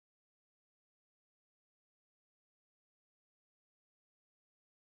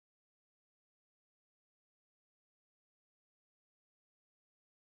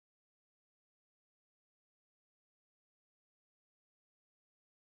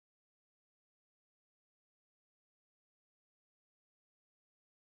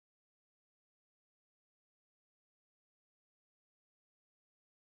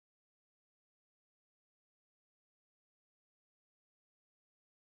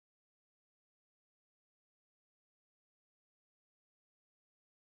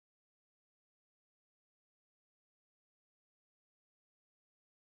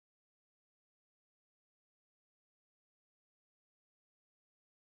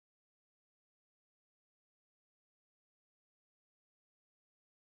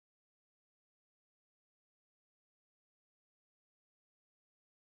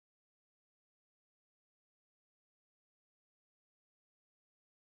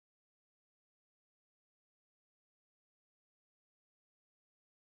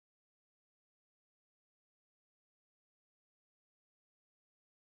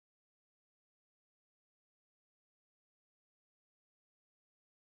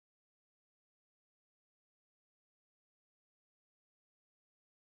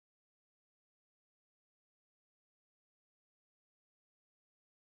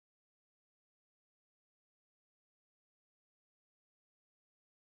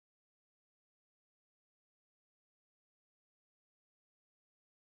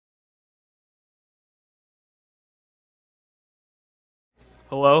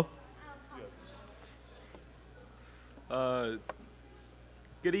Hello? Uh,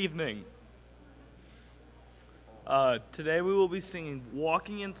 Good evening. Today we will be singing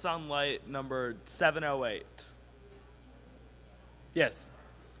Walking in Sunlight number 708. Yes.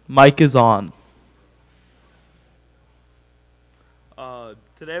 Mic is on.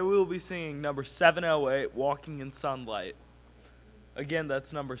 Today we will be singing number 708, Walking in Sunlight. Again,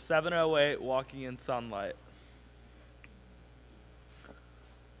 that's number 708, Walking in Sunlight.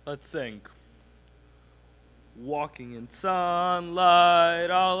 Let's sing. Walking in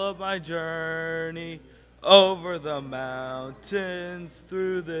sunlight, all of my journey, over the mountains,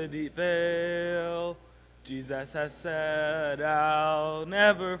 through the deep vale. Jesus has said, I'll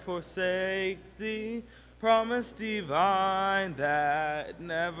never forsake thee, promise divine that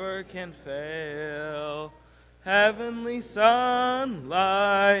never can fail. Heavenly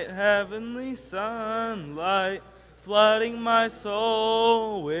sunlight, flooding my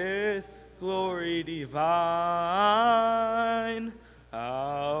soul with glory divine.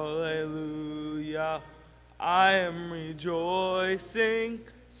 Hallelujah. I am rejoicing,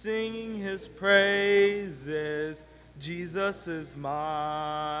 singing his praises. Jesus is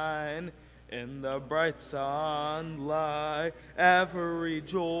mine. In the bright sunlight, ever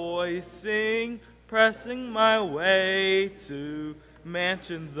rejoicing, pressing my way to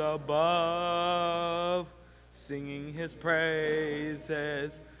mansions above, singing his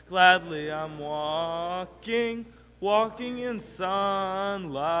praises. Gladly I'm walking in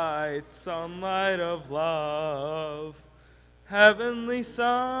sunlight of love. Heavenly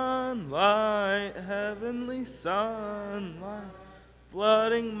sunlight,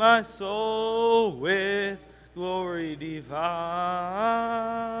 flooding my soul with glory divine.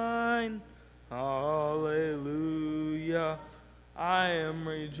 Hallelujah. I am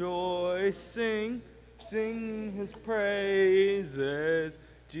rejoicing, singing his praises.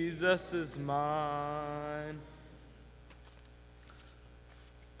 Jesus is mine.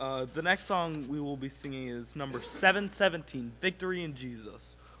 The next song we will be singing is number 717, Victory in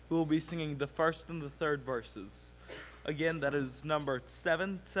Jesus. We will be singing the first and the third verses. Again, that is number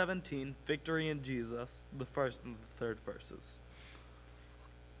 717, Victory in Jesus, the first and the third verses.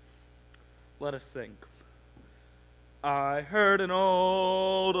 Let us sing. I heard an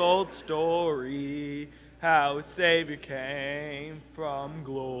old story, how a Savior came from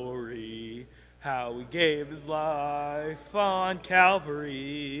glory, how he gave his life on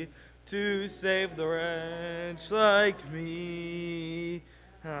Calvary to save the wretch like me.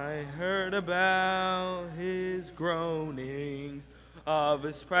 I heard about his groanings, of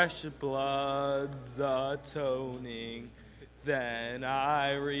his precious blood's atoning. Then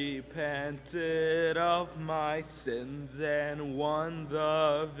I repented of my sins and won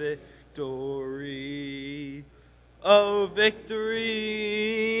the victory. Oh,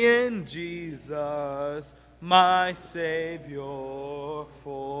 victory in Jesus, my Savior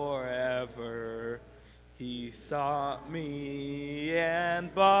forever. He sought me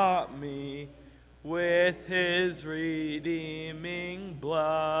and bought me with his redeeming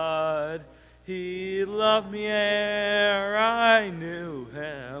blood. He loved me ere I knew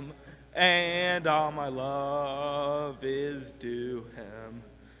him, and all my love is due him.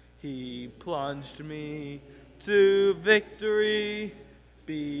 He plunged me to victory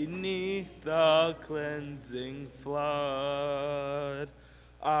beneath the cleansing flood.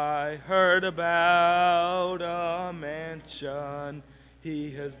 I heard about a mansion he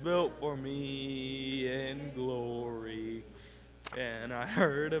has built for me in glory. And I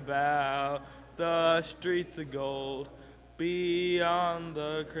heard about the streets of gold beyond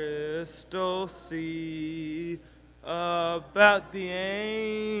the crystal sea, about the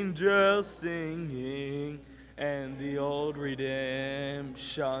angels singing and the old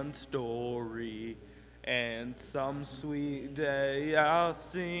redemption story. And some sweet day I'll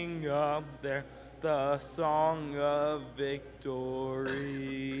sing up there the song of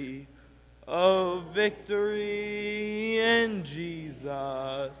victory. Oh, victory in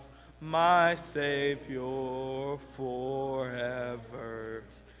Jesus, my Savior forever.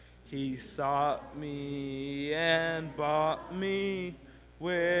 He sought me and bought me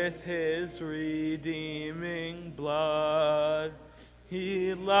with his redeeming blood.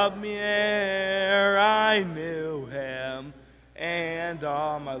 He loved me ere I knew him, and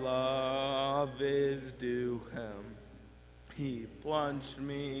all my love is due him. He plunged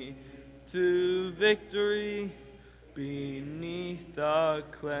me to victory beneath the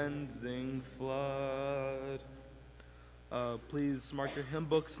cleansing flood. Please mark your hymn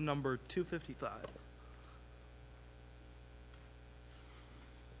books number 255.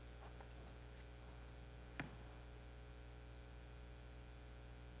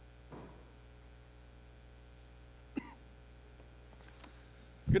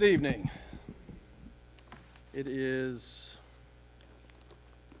 Good evening. It is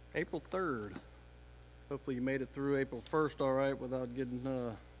April 3rd. Hopefully you made it through April 1st all right without getting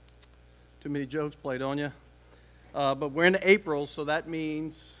too many jokes played on you. But we're in April, so that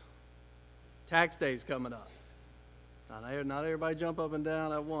means tax day's coming up. Not everybody jump up and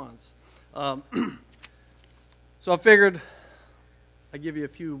down at once. So I figured I'd give you a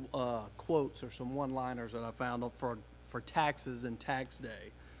few quotes or some one-liners that I found for taxes and tax day.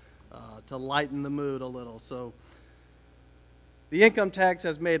 To lighten the mood a little. So, the income tax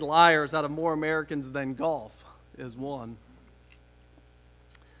has made liars out of more Americans than golf, is one.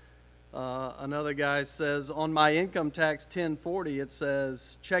 Another guy says, on my income tax 1040, it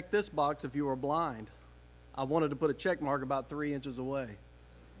says, check this box if you are blind. I wanted to put a check mark about 3 inches away.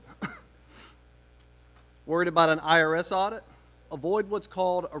 Worried about an IRS audit? Avoid what's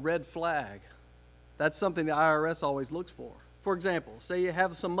called a red flag. That's something the IRS always looks for. For example, say you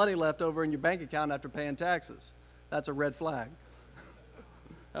have some money left over in your bank account after paying taxes. That's a red flag.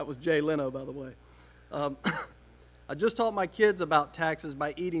 That was Jay Leno, by the way. I just taught my kids about taxes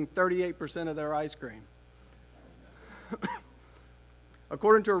by eating 38% of their ice cream.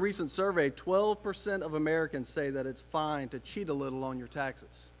 According to a recent survey, 12% of Americans say that it's fine to cheat a little on your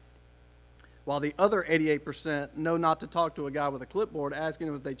taxes, while the other 88% know not to talk to a guy with a clipboard asking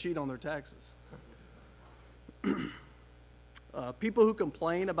them if they cheat on their taxes. People who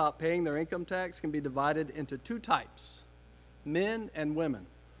complain about paying their income tax can be divided into two types, men and women.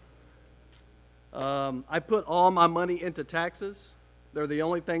 I put all my money into taxes. They're the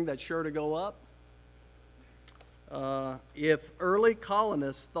only thing that's sure to go up. If early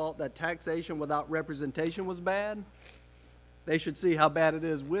colonists thought that taxation without representation was bad, they should see how bad it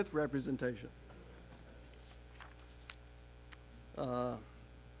is with representation.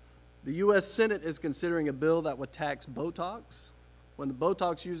 The U.S. Senate is considering a bill that would tax Botox. When the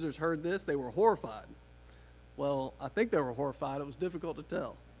Botox users heard this, they were horrified. Well, I think they were horrified. It was difficult to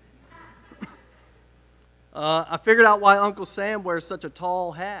tell. I figured out why Uncle Sam wears such a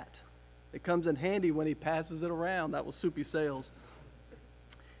tall hat. It comes in handy when he passes it around. That was Soupy Sales.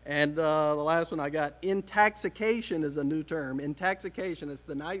 And the last one I got, intaxication is a new term. Intaxication is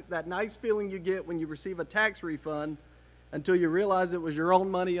that nice feeling you get when you receive a tax refund until you realize it was your own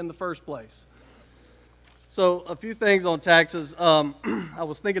money in the first place. So a few things on taxes. I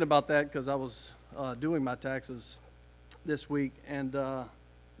was thinking about that because I was doing my taxes this week, and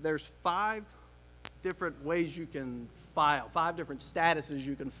there's 5 different ways you can file, 5 different statuses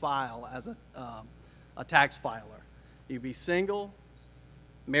you can file as a tax filer. You can be single,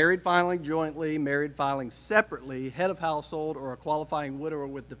 married filing jointly, married filing separately, head of household, or a qualifying widower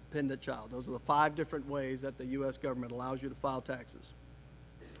with dependent child. Those are the 5 different ways that the U.S. government allows you to file taxes.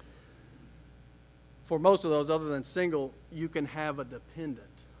 For most of those, other than single, you can have a dependent.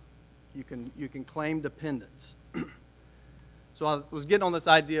 You can claim dependents. So I was getting on this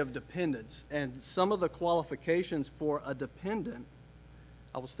idea of dependents, and some of the qualifications for a dependent,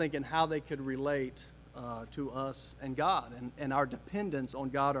 I was thinking how they could relate to us and God, and our dependence on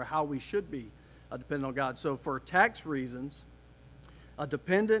God, or how we should be dependent on God. So for tax reasons, a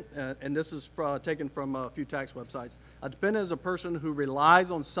dependent, and this is taken from a few tax websites, a dependent is a person who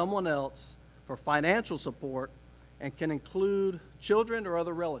relies on someone else for financial support and can include children or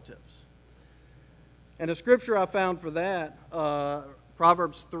other relatives. And a scripture I found for that,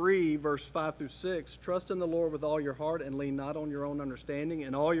 Proverbs 3, verse 5 through 6, trust in the Lord with all your heart and lean not on your own understanding.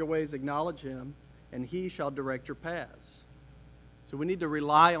 In all your ways acknowledge him, and he shall direct your paths. So we need to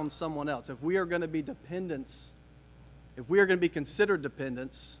rely on someone else. If we are going to be dependents, if we are going to be considered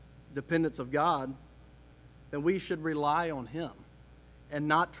dependents of God, then we should rely on him and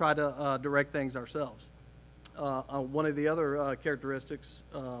not try to direct things ourselves. One of the other characteristics,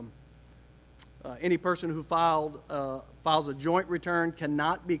 any person who files a joint return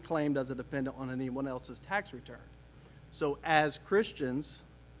cannot be claimed as a dependent on anyone else's tax return. So as Christians,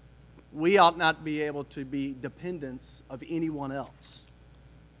 we ought not be able to be dependents of anyone else.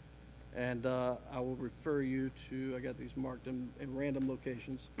 And I will refer you to, I got these marked in random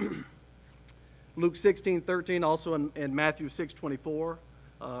locations. Luke 16:13, also in Matthew 6:24.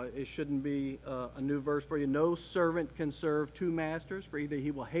 It shouldn't be a new verse for you. No servant can serve 2 masters, for either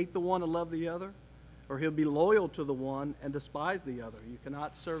he will hate the one and love the other, or he'll be loyal to the one and despise the other. You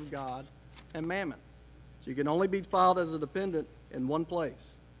cannot serve God and mammon. So you can only be filed as a dependent in one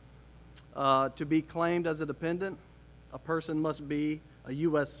place. To be claimed as a dependent, a person must be a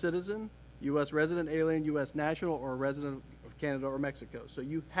U.S. citizen, U.S. resident, alien, U.S. national, or a resident of Canada or Mexico. So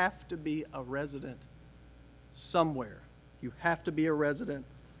you have to be a resident somewhere. You have to be a resident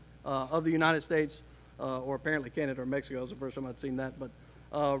of the United States, or apparently Canada or Mexico. That was the first time I'd seen that. But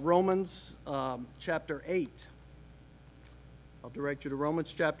Romans chapter 8. I'll direct you to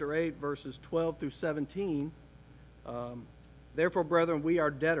Romans chapter 8, verses 12 through 17. Therefore, brethren, we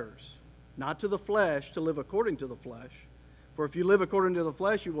are debtors, not to the flesh, to live according to the flesh. For if you live according to the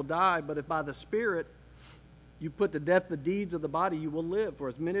flesh, you will die. But if by the Spirit you put to death the deeds of the body, you will live. For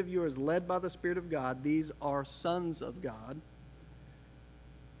as many of you are led by the Spirit of God, these are sons of God.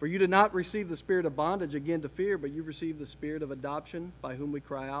 For you did not receive the spirit of bondage again to fear, but you received the spirit of adoption, by whom we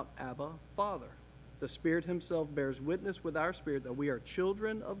cry out, Abba, Father. The Spirit himself bears witness with our spirit that we are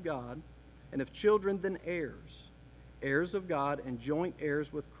children of God, and if children, then heirs, heirs of God and joint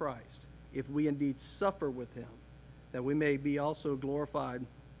heirs with Christ, if we indeed suffer with him, that we may be also glorified,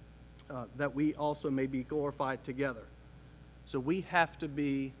 that we also may be glorified together. So we have to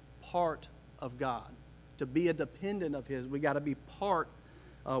be part of God. To be a dependent of his, we got to be part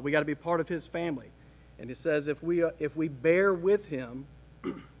of his family. And it says if we bear with him,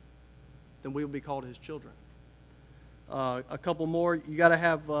 then we will be called his children. A couple more. You got to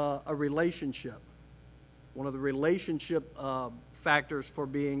have a relationship. One of the relationship factors for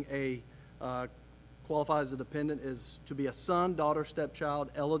being qualified as a dependent is to be a son, daughter,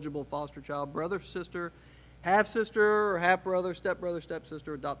 stepchild, eligible foster child, brother, sister, half-sister or half-brother, stepbrother,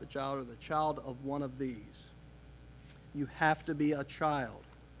 stepsister, adopted child, or the child of one of these. You have to be a child.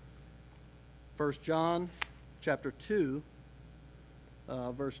 1 John chapter 2,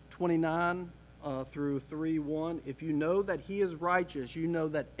 verse 29 through 3:1. If you know that he is righteous, you know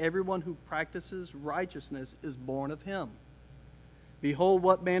that everyone who practices righteousness is born of him. Behold,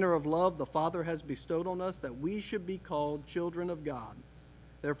 what manner of love the Father has bestowed on us, that we should be called children of God.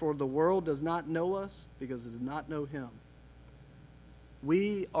 Therefore the world does not know us, because it does not know him.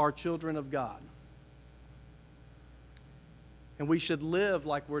 We are children of God. And we should live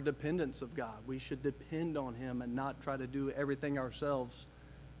like we're dependents of God. We should depend on him and not try to do everything ourselves,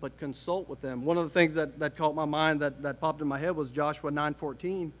 but consult with him. One of the things that caught my mind, that popped in my head, was Joshua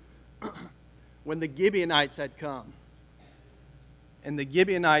 9:14. When the Gibeonites had come. And the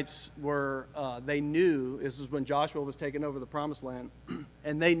Gibeonites were, they knew, this was when Joshua was taking over the promised land,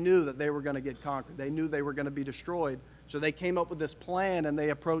 and they knew that they were going to get conquered. They knew they were going to be destroyed. So they came up with this plan, and they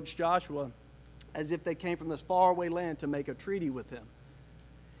approached Joshua as if they came from this faraway land to make a treaty with him.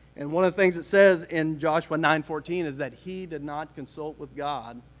 And one of the things it says in Joshua 9:14 is that he did not consult with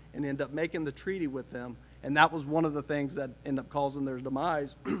God and end up making the treaty with them. And that was one of the things that ended up causing their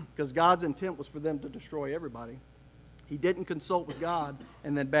demise, because God's intent was for them to destroy everybody. He didn't consult with God,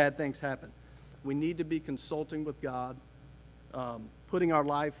 and then bad things happen. We need to be consulting with God, putting our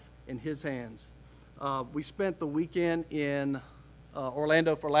life in his hands. We spent the weekend in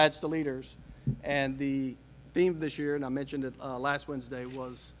Orlando for Lads to Leaders, and the theme this year, and I mentioned it last Wednesday,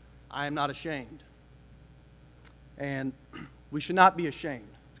 was I am not ashamed. And we should not be ashamed.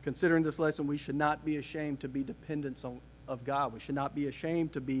 Considering this lesson, we should not be ashamed to be dependents of God. We should not be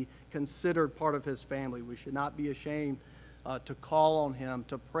ashamed to be considered part of his family. We should not be ashamed to call on him,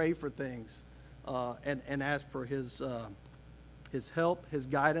 to pray for things, and ask for his help, his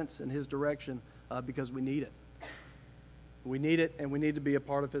guidance, and his direction, because we need it. We need it, and we need to be a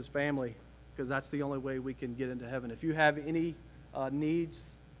part of his family, because that's the only way we can get into heaven. If you have any needs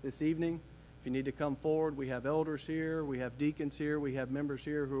this evening, if you need to come forward, we have elders here, we have deacons here, we have members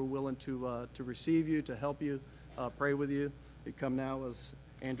here who are willing to receive you, to help you, pray with you. You come now as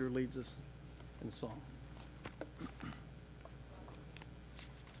Andrew leads us in the song.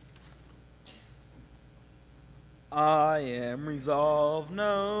 I am resolved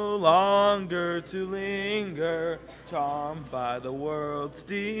no longer to linger, charmed by the world's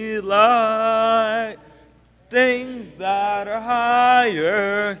delight. Things that are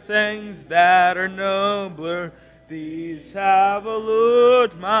higher, things that are nobler, these have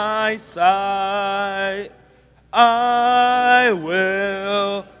allured my sight. I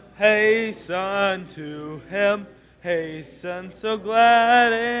will hasten to him, hasten so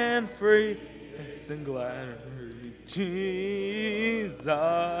glad and free, hasten glad and free. Jesus,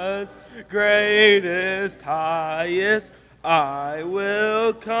 greatest, highest, I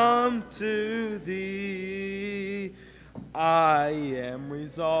will come to thee. I am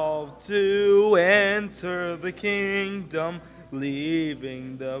resolved to enter the kingdom,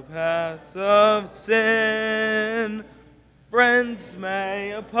 leaving the path of sin. Friends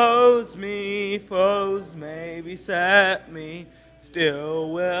may oppose me, foes may beset me,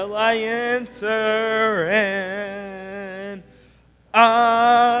 still will I enter in.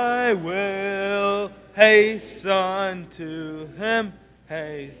 I will hasten to him,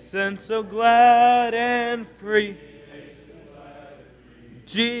 hasten so glad and free.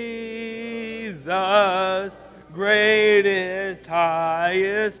 Jesus, greatest,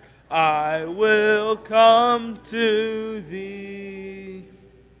 highest, I will come to thee.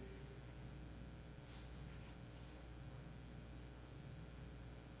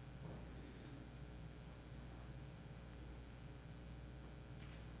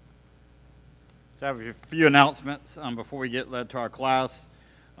 So I have a few announcements before we get led to our class.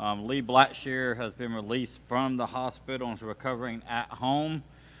 Lee Blackshear has been released from the hospital and is recovering at home.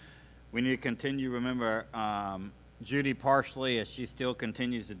 We need to continue to remember Judy partially as she still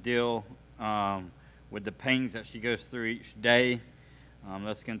continues to deal with the pains that she goes through each day.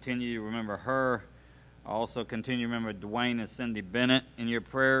 Let's continue to remember her. Also continue to remember Dwayne and Cindy Bennett in your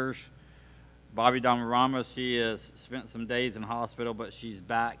prayers. Bobby Damarama, she has spent some days in hospital, but she's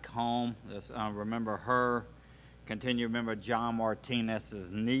back home. Let's remember her. Continue to remember John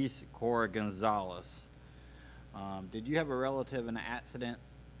Martinez's niece, Cora Gonzalez. Did you have a relative in an accident,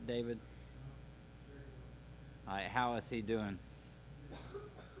 David? All right, how is he doing?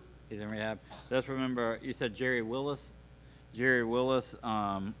 He's in rehab. Let's remember, you said Jerry Willis? Jerry Willis,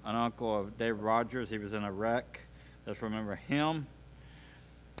 an uncle of Dave Rogers. He was in a wreck. Let's remember him.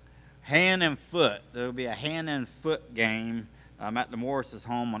 Hand and foot. There will be a hand and foot game at the Morris's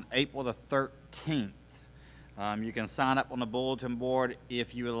home on April the 13th. You can sign up on the bulletin board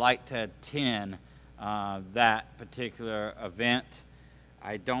if you would like to attend that particular event.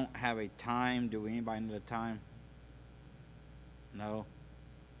 I don't have a time. Do anybody know a time? No?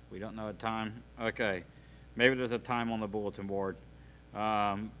 We don't know a time? Okay. Maybe there's a time on the bulletin board.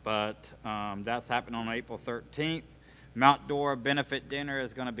 But that's happening on April 13th. Mount Dora Benefit Dinner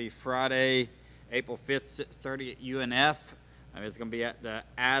is going to be Friday, April 5th, 6:30 at UNF. It's going to be at the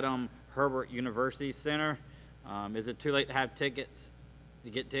Adam Herbert University Center. Is it too late to have tickets, to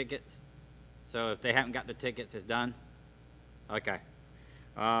get tickets? So if they haven't got the tickets, it's done? Okay.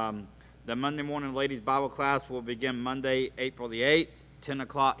 The Monday morning ladies Bible class will begin Monday, April the 8th, 10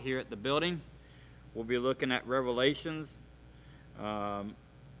 o'clock here at the building. We'll be looking at Revelations.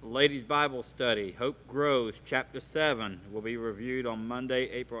 Ladies Bible Study, Hope Grows, Chapter 7, will be reviewed on Monday,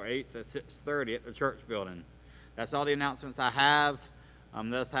 April 8th at 6:30 at the church building. That's all the announcements I have.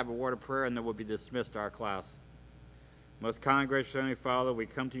 Let's have a word of prayer, and then we'll be dismissed to our class. Most kind, gracious Heavenly Father, we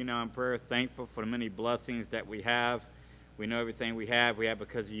come to you now in prayer, thankful for the many blessings that we have. We know everything we have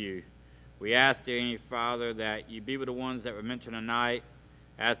because of you. We ask, dear Heavenly Father, that you be with the ones that were mentioned tonight.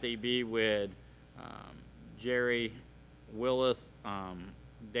 Ask that you be with Jerry Willis,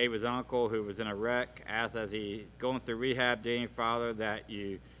 David's uncle, who was in a wreck. Ask as he's going through rehab, dear Father, that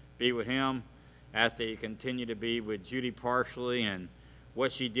you be with him. Ask that you continue to be with Judy partially and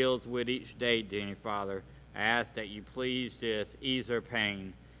what she deals with each day, dear Father. I ask that you please just ease her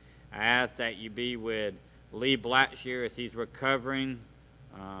pain. I ask that you be with Lee Blackshear as he's recovering.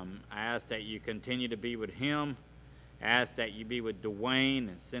 I ask that you continue to be with him. I ask that you be with Dwayne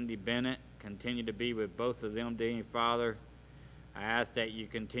and Cindy Bennett. Continue to be with both of them, dear Father. I ask that you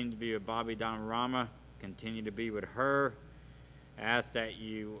continue to be with Bobby Damarama. Continue to be with her. I ask that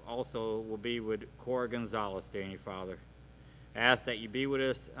you also will be with Cora Gonzalez, dear Father. I ask that you be with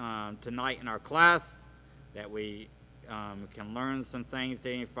us tonight in our class, that we can learn some things,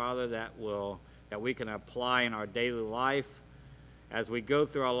 dear Father, that we can apply in our daily life. As we go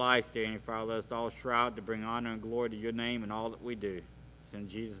through our lives, dear Father, let us all strive to bring honor and glory to your name in all that we do. It's in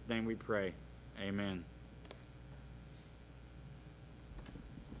Jesus' name we pray. Amen.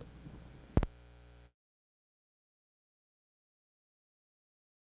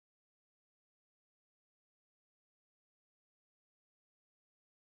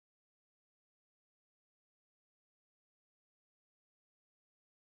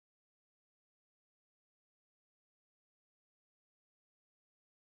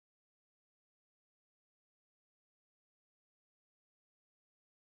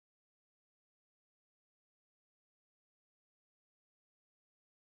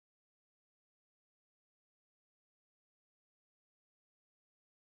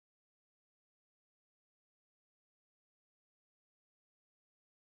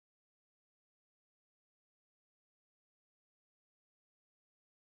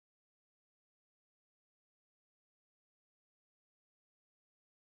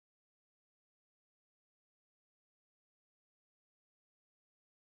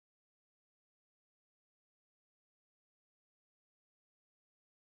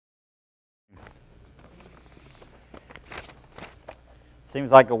 Seems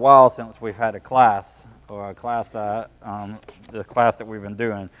like a while since we've had a class, or the class that we've been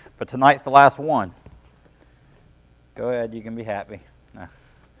doing. But tonight's the last one. Go ahead, you can be happy.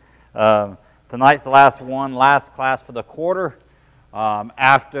 Tonight's the last one, last class for the quarter.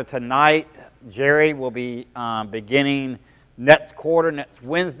 After tonight, Jerry will be beginning next quarter, next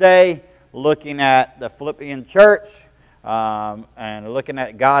Wednesday, looking at the Philippian church and looking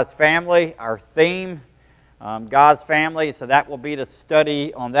at God's family, our theme, God's family. So that will be the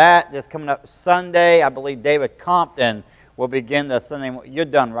study on that. This coming up Sunday, I believe David Compton will begin the Sunday. You're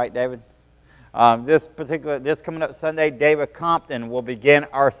done, right, David? This coming up Sunday, David Compton will begin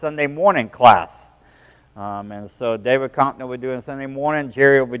our Sunday morning class. And so David Compton will be doing Sunday morning.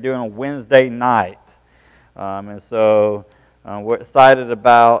 Jerry will be doing a Wednesday night. And so we're excited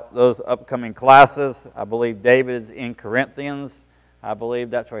about those upcoming classes. I believe David's in Corinthians. I believe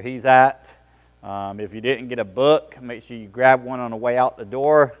that's where he's at. If you didn't get a book, make sure you grab one on the way out the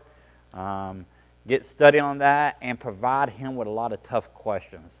door. Get studying on that and provide him with a lot of tough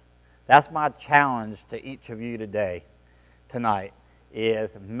questions. That's my challenge to each of you tonight,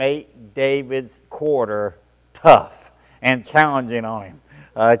 is make David's quarter tough and challenging on him.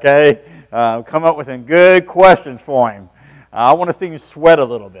 Okay? Come up with some good questions for him. I want to see him sweat a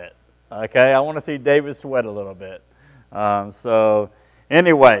little bit. Okay? I want to see David sweat a little bit. So,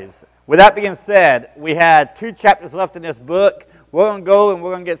 anyways, with that being said, we had 2 chapters left in this book. We're going to go and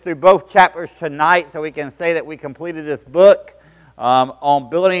we're going to get through both chapters tonight so we can say that we completed this book on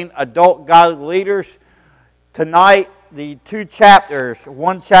building adult godly leaders. Tonight, the 2 chapters,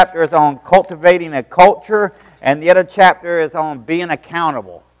 one chapter is on cultivating a culture, and the other chapter is on being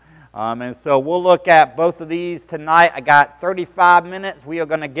accountable. And so we'll look at both of these tonight. I got 35 minutes. We are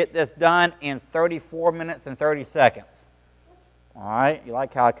going to get this done in 34 minutes and 30 seconds. All right? You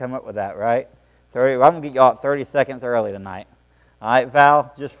like how I come up with that, right? I'm going to get you all 30 seconds early tonight. All right,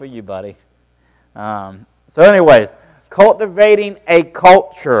 Val? Just for you, buddy. So anyways, cultivating a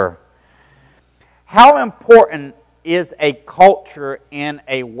culture. How important is a culture in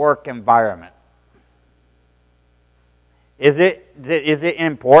a work environment? Is it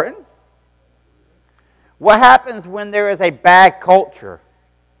important? What happens when there is a bad culture?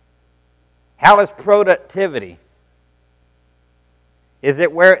 How is productivity? Is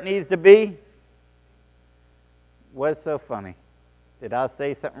it where it needs to be? What's so funny? Did I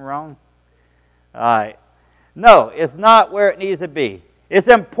say something wrong? All right. No, it's not where it needs to be. It's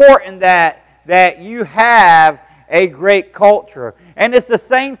important that you have a great culture. And it's the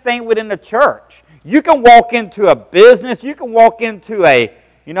same thing within the church. You can walk into a business, you can walk into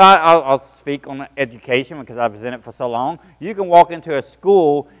I'll speak on education because I was in it for so long. You can walk into a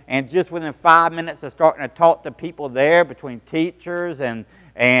school and just within 5 minutes of starting to talk to people there, between teachers and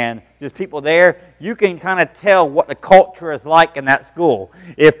just people there, you can kind of tell what the culture is like in that school.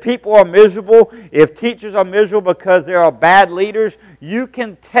 If people are miserable, if teachers are miserable because there are bad leaders, you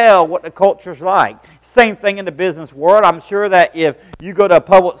can tell what the culture is like. Same thing in the business world. I'm sure that if you go to a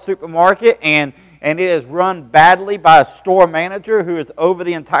public supermarket and it is run badly by a store manager who is over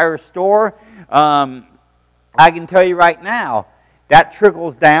the entire store, I can tell you right now, that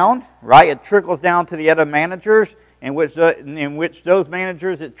trickles down, right? It trickles down to the other managers, in which those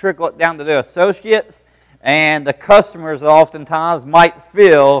managers, it trickles down to their associates, and the customers oftentimes might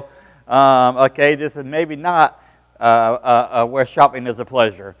feel, okay, this is maybe not where shopping is a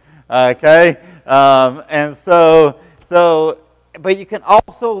pleasure, okay? But you can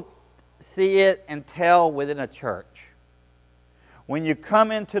also see it and tell within a church. When you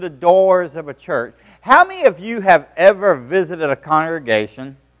come into the doors of a church, how many of you have ever visited a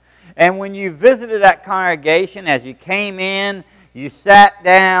congregation, and when you visited that congregation, as you came in, you sat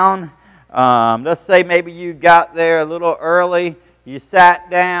down, let's say maybe you got there a little early, you sat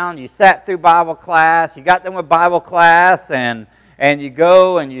down, you sat through Bible class, you got done with Bible class, and you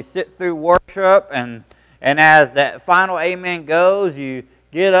go and you sit through worship, and as that final amen goes, you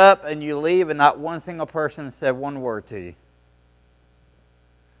get up and you leave, and not one single person said one word to you.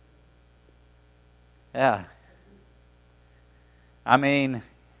 Yeah. I mean,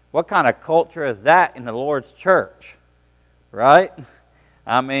 what kind of culture is that in the Lord's church? Right?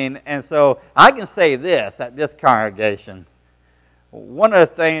 I mean, and so I can say this at this congregation. One of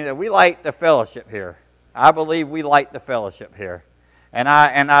the things that we like the fellowship here. I believe we like the fellowship here. And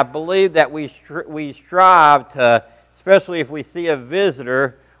I believe that we strive to, especially if we see a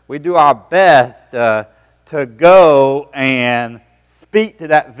visitor, we do our best to go and speak to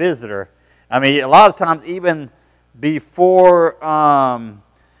that visitor. I mean, a lot of times even before,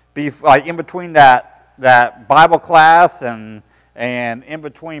 like in between that Bible class and in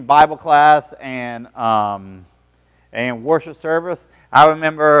between Bible class and worship service, I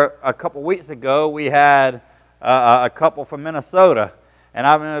remember a couple weeks ago we had a couple from Minnesota. And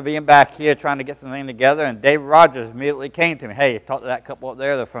I remember being back here trying to get something together, and David Rogers immediately came to me. Hey, talk to that couple up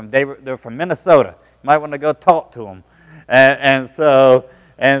there. They're from Minnesota. You might want to go talk to them. I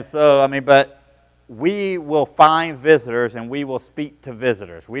mean, but we will find visitors and we will speak to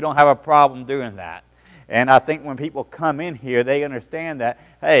visitors. We don't have a problem doing that. And I think when people come in here, they understand that,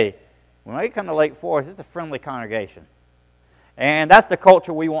 hey, when they come to Lake Forest, it's a friendly congregation. And that's the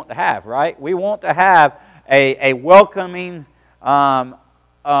culture we want to have, right? We want to have a welcoming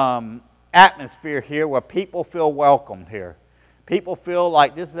atmosphere here where people feel welcomed here. People feel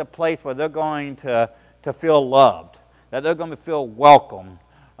like this is a place where they're going to feel loved, that they're going to feel welcome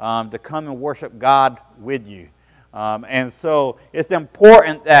to come and worship God with you. And so it's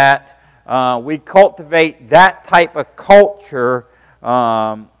important that we cultivate that type of culture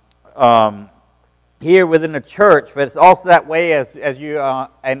here within the church, but it's also that way as you are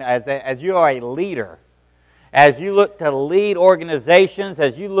a leader. As you look to lead organizations,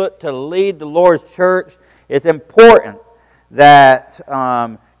 as you look to lead the Lord's church, it's important that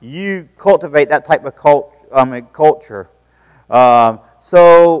you cultivate that type of culture.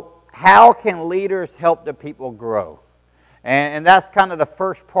 So how can leaders help the people grow? And that's kind of the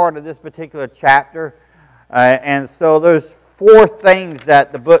first part of this particular chapter. And so there's 4 things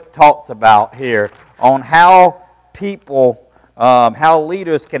that the book talks about here on how people, how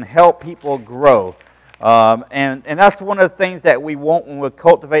leaders can help people grow. And that's one of the things that we want when we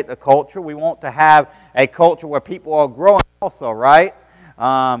cultivate the culture. We want to have a culture where people are growing also, right?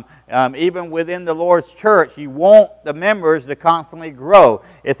 Even within the Lord's church, you want the members to constantly grow.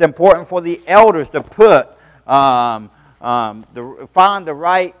 It's important for the elders to find the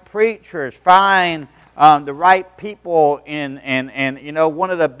right preachers, find the right people and you know, one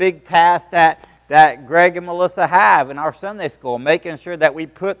of the big tasks that Greg and Melissa have in our Sunday school, making sure that we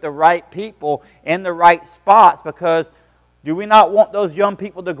put the right people in the right spots, because do we not want those young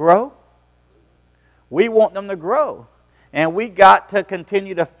people to grow? We want them to grow. And we got to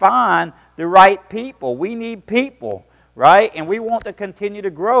continue to find the right people. We need people, right? And we want to continue to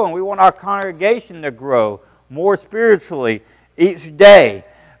grow, and we want our congregation to grow more spiritually each day.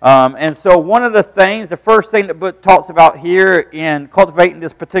 And so one of the things, the first thing the book talks about here in cultivating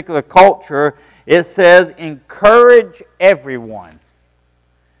this particular culture, it says encourage everyone.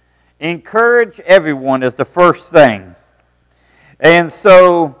 Encourage everyone is the first thing. And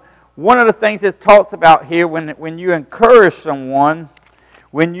so one of the things it talks about here, when you encourage someone,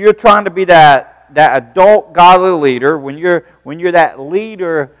 when you're trying to be that adult godly leader, when you're that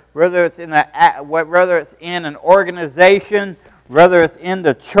leader, whether it's in an organization, whether it's in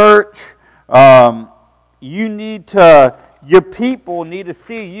the church, your people need to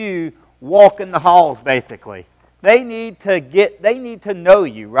see you walk in the halls, basically. They need to know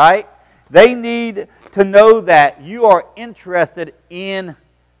you, right? They need to know that you are interested in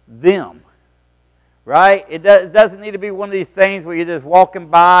them, right? It doesn't need to be one of these things where you're just walking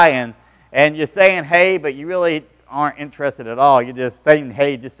by and you're saying hey, but you really aren't interested at all. You're just saying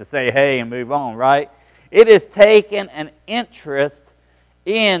hey just to say hey and move on, right? It is taking an interest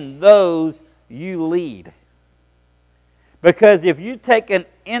in those you lead. Because if you take an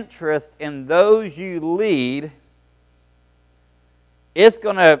interest in those you lead, it's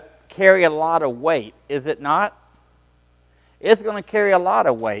going to carry a lot of weight, is it not? It's going to carry a lot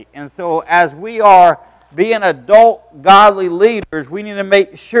of weight. And so as we are being adult, godly leaders, we need to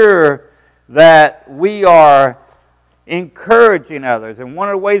make sure that we are encouraging others. And one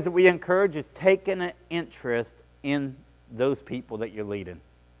of the ways that we encourage is taking an interest in those people that you're leading.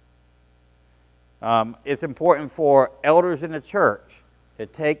 It's important for elders in the church to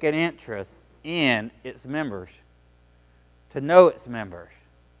take an interest in its members, to know its members,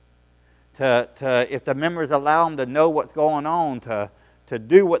 to if the members allow them to know what's going on, to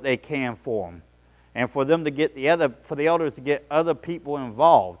do what they can for them, and for them to get for the elders to get other people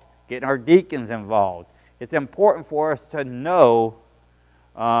involved, getting our deacons involved. It's important for us to know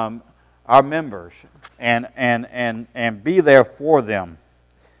our members and be there for them.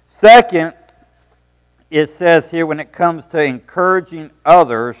 Second, it says here when it comes to encouraging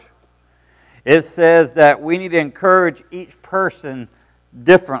others, it says that we need to encourage each person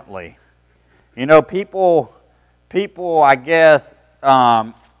differently. You know, people, I guess,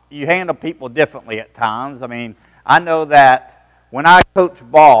 you handle people differently at times. I mean, I know that when I coach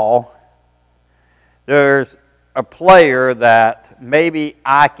ball, there's a player that maybe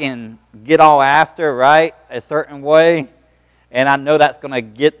I can get all after, right, a certain way, and I know that's going to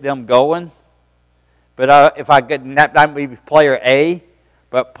get them going. But if I get that might be player A,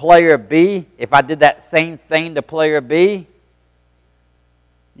 but player B, if I did that same thing to player B,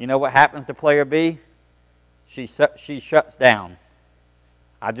 you know what happens to player B? She shuts down.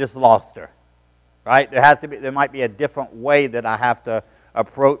 I just lost her, right? There might be a different way that I have to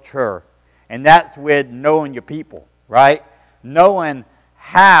approach her, and that's with knowing your people, right? Knowing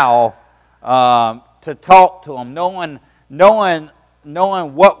how to talk to them, knowing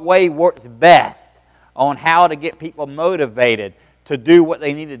what way works best on how to get people motivated to do what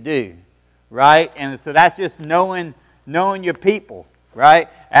they need to do, right? And so that's just knowing your people, right?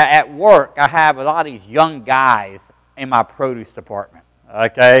 At work, I have a lot of these young guys in my produce department,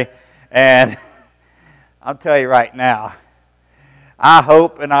 okay? And I'll tell you right now, I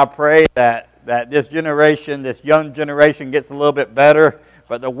hope and I pray that this generation, this young generation gets a little bit better,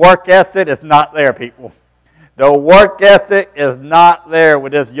 but the work ethic is not there, people. The work ethic is not there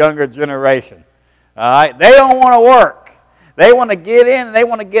with this younger generation. All right? They don't want to work. They want to get in and they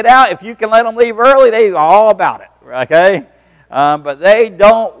want to get out. If you can let them leave early, they're all about it, okay? But they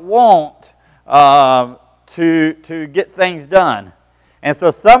don't want to get things done. And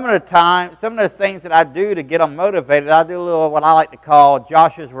so some of the things that I do to get them motivated, I do a little what I like to call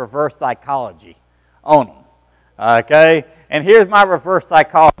Josh's reverse psychology on them. Okay? And here's my reverse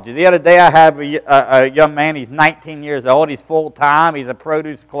psychology. The other day I have a young man, he's 19 years old, he's full-time, he's a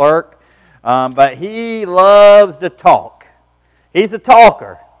produce clerk, but he loves to talk. He's a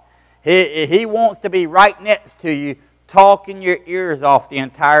talker. He wants to be right next to you, talking your ears off the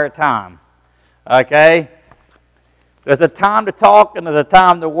entire time. Okay? There's a time to talk and there's a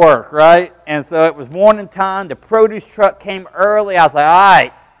time to work, right? And so it was morning time. The produce truck came early. I was like, all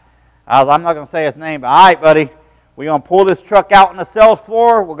right. I'm not going to say his name, but all right, buddy. We're going to pull this truck out on the sales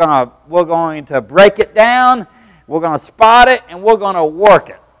floor. We're going to break it down. We're going to spot it, and we're going to work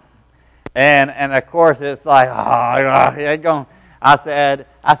it. And of course, it's like, I said,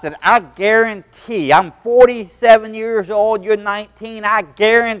 I guarantee, I'm 47 years old, you're 19, I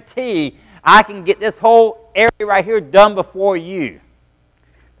guarantee I can get this whole area right here done before you.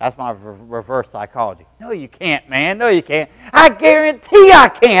 That's my reverse psychology. No, you can't, man. No, you can't. I guarantee I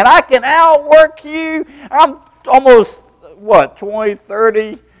can. I can outwork you. I'm almost, 20,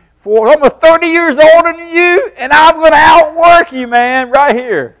 30, 40, almost 30 years older than you, and I'm going to outwork you, man, right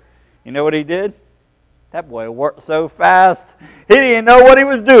here. You know what he did? That boy worked so fast, he didn't know what he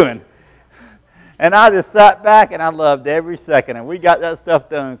was doing. And I just sat back, and I loved every second, and we got that stuff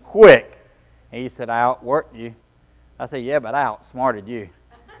done quick. And he said, I outworked you. I said, yeah, but I outsmarted you.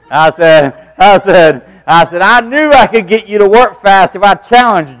 I said, I knew I could get you to work fast if I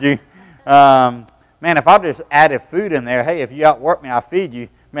challenged you. Man, if I just added food in there, hey, if you outwork me, I'll feed you.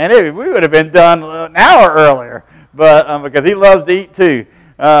 Man, we would have been done an hour earlier, but because he loves to eat too.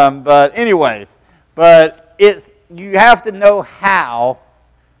 But anyways, you have to know how,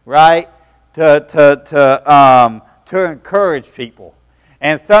 right, to encourage people.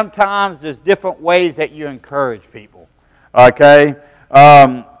 And sometimes there's different ways that you encourage people. Okay?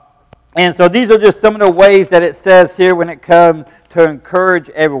 And so these are just some of the ways that it says here when it comes to encourage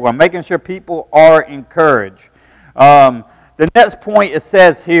everyone, making sure people are encouraged. The next point it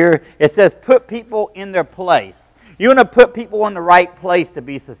says here, it says put people in their place. You want to put people in the right place to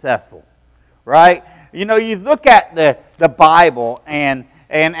be successful, right? You know, you look at the Bible, and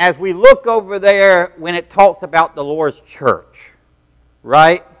as we look over there when it talks about the Lord's church,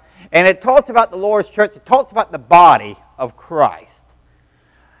 right? And it talks about the Lord's church, it talks about the body of Christ.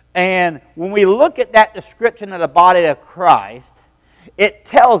 And when we look at that description of the body of Christ, it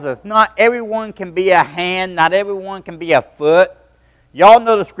tells us not everyone can be a hand, not everyone can be a foot. Y'all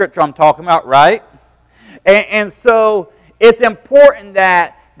know the scripture I'm talking about, right? And so it's important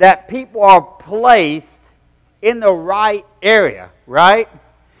that people are placed in the right area, right?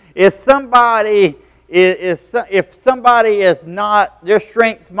 If somebody is not, their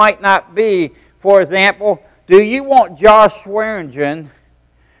strengths might not be, for example, do you want Josh Swearingen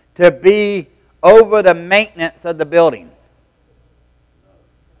to be over the maintenance of the building?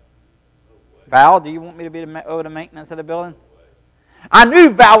 Val, do you want me to be over the maintenance of the building? I knew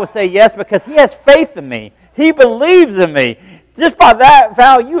Val would say yes because he has faith in me. He believes in me. Just by that,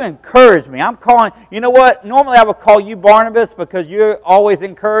 Val, you encourage me. I'm calling, you know what? Normally I would call you Barnabas because you're always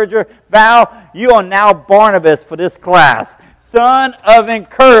encourager. Val, you are now Barnabas for this class. Son of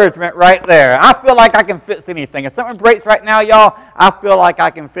encouragement right there. I feel like I can fix anything. If something breaks right now, y'all, I feel like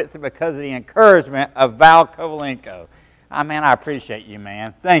I can fix it because of the encouragement of Val Kovalenko. Man, I appreciate you,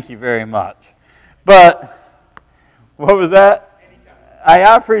 man. Thank you very much. But, what was that?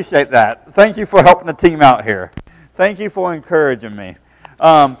 I appreciate that. Thank you for helping the team out here. Thank you for encouraging me.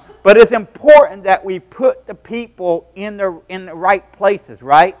 But it's important that we put the people in the right places,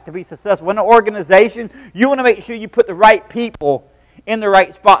 right, to be successful. In an organization, you want to make sure you put the right people in the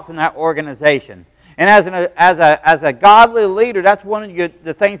right spots in that organization. And as a godly leader, that's one of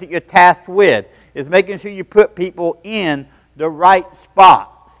the things that you're tasked with, is making sure you put people in the right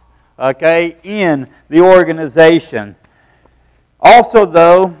spots. okay, in the organization. Also,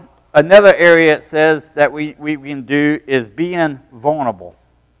 though, another area it says that we can do is being vulnerable.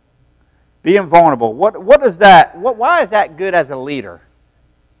 Being vulnerable. What is that? Why is that good as a leader?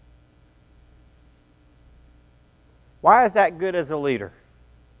 Why is that good as a leader?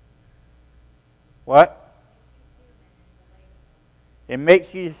 What? It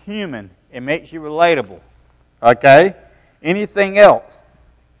makes you human. It makes you relatable. Okay? Anything else?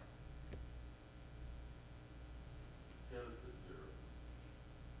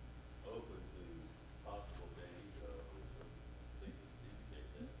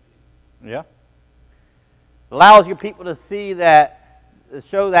 Yeah. Allows your people to see that, to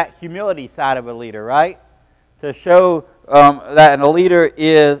show that humility side of a leader, right? To show that a leader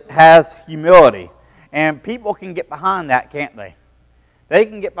has humility. And people can get behind that, can't they? They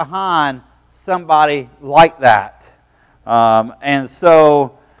can get behind somebody like that. And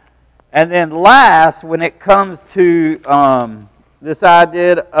then last, when it comes to this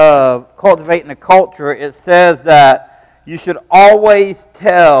idea of cultivating a culture, it says that you should always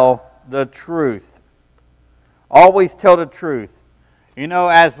tell the truth. Always tell the truth. You know,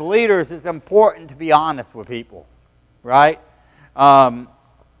 as leaders, it's important to be honest with people, right? I've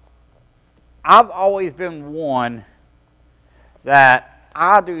always been one that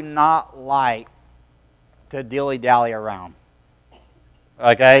I do not like to dilly-dally around,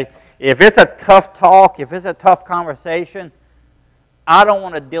 okay? If it's a tough talk, if it's a tough conversation, I don't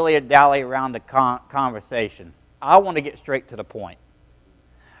want to dilly-dally around the conversation. I want to get straight to the point.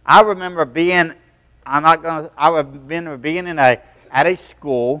 I remember being at a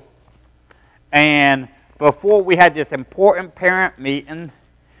school, and before we had this important parent meeting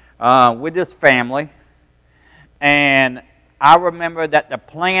with this family, and I remember that the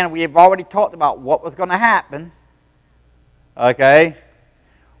plan, we have already talked about what was going to happen, okay?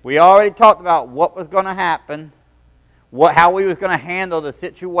 We already talked about what was going to happen, how we was going to handle the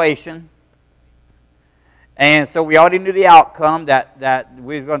situation. And so we already knew the outcome, that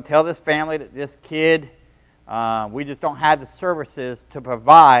we were going to tell this family that this kid, we just don't have the services to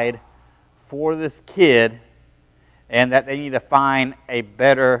provide for this kid, and that they need to find a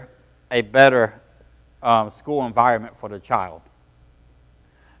better school environment for the child.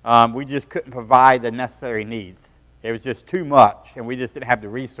 We just couldn't provide the necessary needs. It was just too much, and we just didn't have the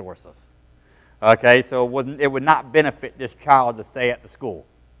resources. Okay, so it would not benefit this child to stay at the school.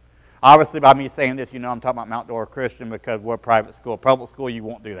 Obviously, by me saying this, you know I'm talking about Mount Dora Christian because we're a private school. Public school, you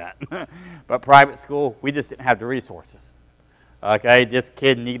won't do that. But private school, we just didn't have the resources. Okay, this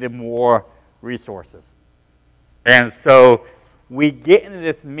kid needed more resources. And so we get into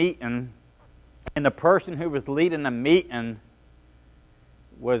this meeting, and the person who was leading the meeting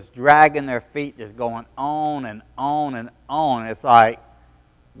was dragging their feet, just going on and on and on. It's like,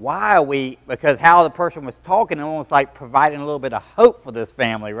 why are we, because how the person was talking, it was like providing a little bit of hope for this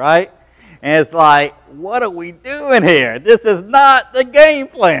family, right? And it's like, what are we doing here? This is not the game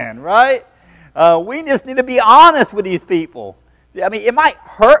plan, right? We just need to be honest with these people. I mean, it might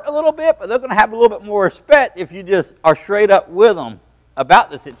hurt a little bit, but they're going to have a little bit more respect if you just are straight up with them about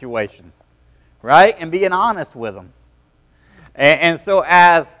the situation, right? And being honest with them. And so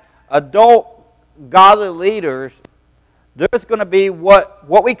as adult godly leaders, there's going to be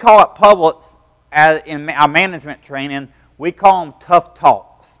what we call at Publix, as in our management training, we call them tough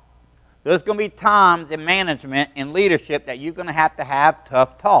talks. There's going to be times in management and leadership that you're going to have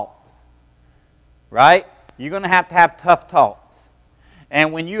tough talks. Right? You're going to have tough talks.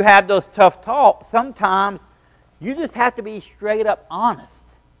 And when you have those tough talks, sometimes you just have to be straight up honest.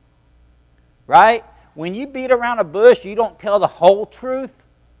 Right? When you beat around a bush, you don't tell the whole truth,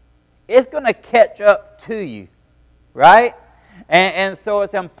 it's going to catch up to you. Right? And so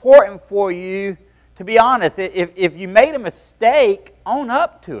it's important for you to be honest. If you made a mistake, own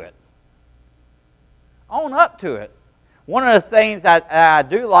up to it. Own up to it. One of the things that I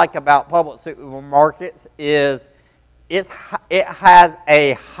do like about public supermarkets is it has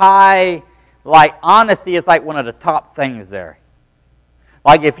a high, like honesty is like one of the top things there.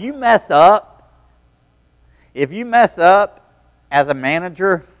 Like if you mess up as a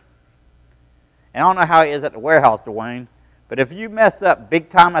manager, and I don't know how it is at the warehouse, Dwayne, but if you mess up big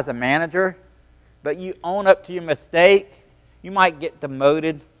time as a manager, but you own up to your mistake, you might get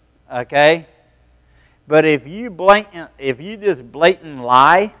demoted, okay? But if you just blatant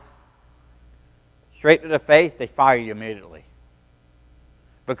lie, straight to the face, they fire you immediately.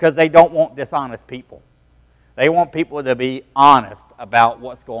 Because they don't want dishonest people. They want people to be honest about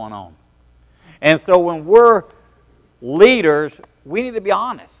what's going on. And so when we're leaders, we need to be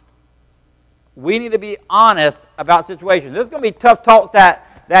honest. We need to be honest about situations. There's going to be tough talks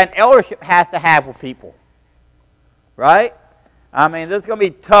that that an eldership has to have with people. Right? I mean, there's going to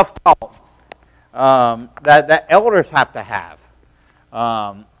be tough talks that elders have to have.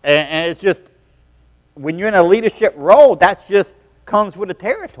 And it's just, when you're in a leadership role, that just comes with the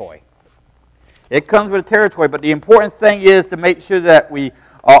territory. It comes with the territory, but the important thing is to make sure that we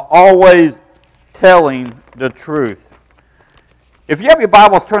are always telling the truth. If you have your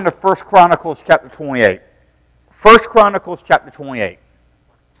Bibles, turn to 1 Chronicles chapter 28. 1 Chronicles chapter 28.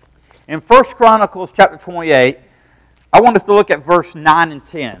 In 1 Chronicles chapter 28, I want us to look at verse 9 and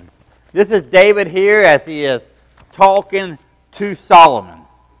 10. This is David here as he is talking to Solomon.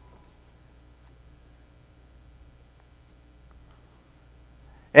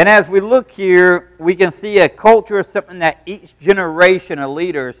 And as we look here, we can see a culture of something that each generation of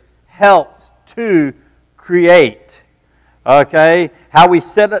leaders helps to create. Okay? How we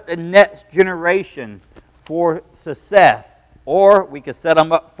set up the next generation for success, or we could set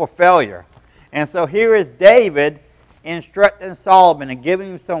them up for failure. And so here is David instructing Solomon and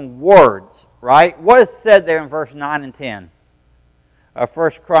giving him some words, right? What is said there in verse 9 and 10 of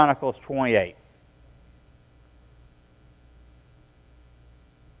 1 Chronicles 28?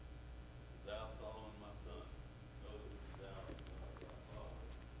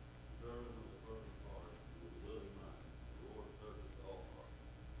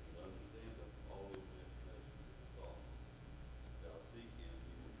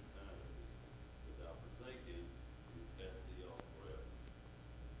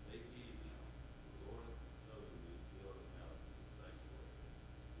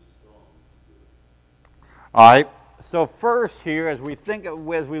 All right. So first here, as we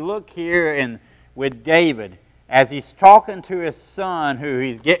look here and with David, as he's talking to his son, who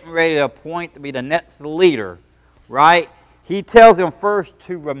he's getting ready to appoint to be the next leader, right? He tells him first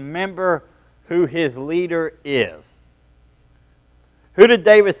to remember who his leader is. Who did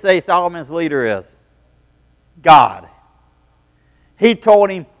David say Solomon's leader is? God. He told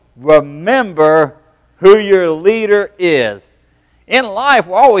him, remember who your leader is. In life,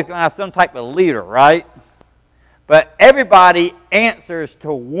 we're always going to have some type of leader, right? But everybody answers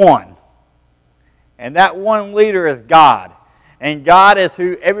to one. And that one leader is God. And God is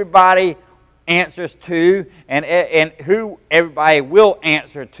who everybody answers to and who everybody will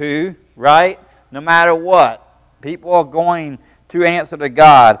answer to, right? No matter what. People are going to answer to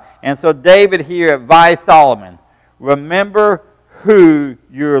God. And so David here advised Solomon, remember who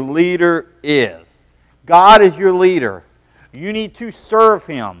your leader is. God is your leader. You need to serve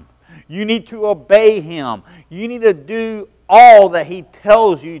Him. You need to obey Him. You need to do all that He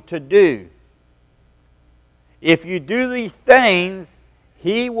tells you to do. If you do these things,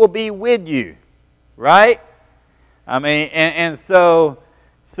 He will be with you. Right? I mean, and so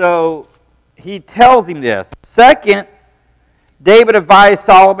he tells him this. Second, David advised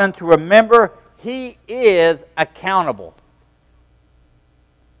Solomon to remember he is accountable.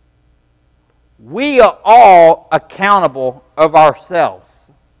 We are all accountable of ourselves.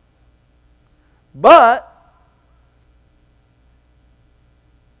 But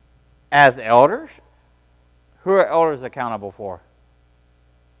as elders, who are elders accountable for?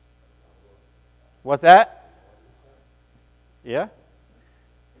 What's that? Yeah?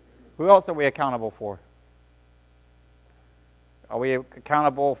 Who else are we accountable for? Are we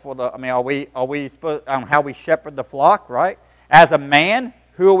accountable for are we supposed how we shepherd the flock, right? As a man,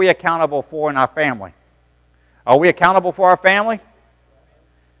 who are we accountable for in our family? Are we accountable for our family?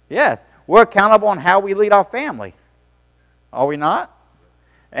 Yes. We're accountable on how we lead our family. Are we not?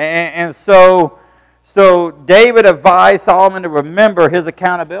 And so David advised Solomon to remember his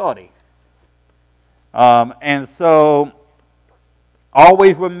accountability. And so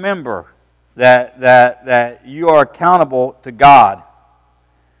always remember that you are accountable to God.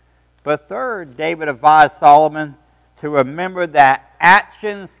 But third, David advised Solomon to remember that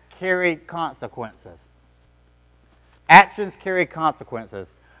actions carry consequences. Actions carry consequences.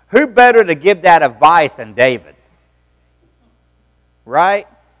 Who better to give that advice than David? Right?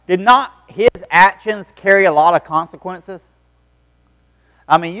 Did not his actions carry a lot of consequences?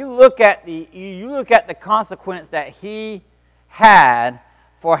 I mean, you look at the consequence that he had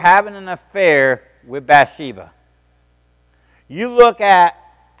for having an affair with Bathsheba. You look at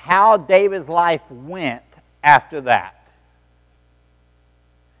how David's life went after that.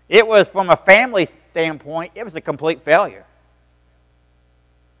 It was, from a family standpoint, it was a complete failure.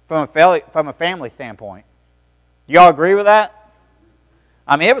 From a family standpoint. Do y'all agree with that?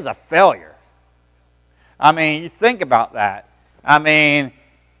 I mean, it was a failure. I mean, you think about that. I mean,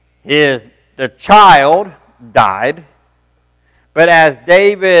 the child died, but as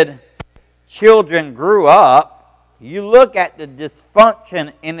David's children grew up, you look at the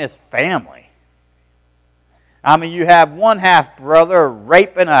dysfunction in his family. I mean, you have one half-brother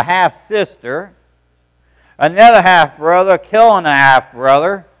raping a half-sister, another half-brother killing a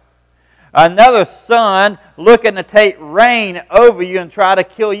half-brother, another son looking to take reign over you and try to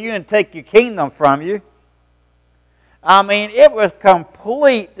kill you and take your kingdom from you. I mean, it was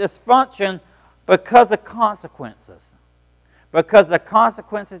complete dysfunction because of consequences. Because the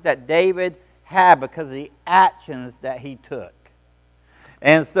consequences that David had because of the actions that he took.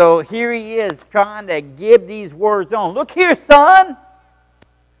 And so here he is trying to give these words on. Look here, son.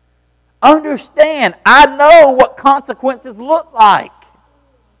 Understand, I know what consequences look like.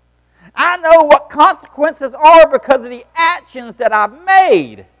 I know what consequences are because of the actions that I've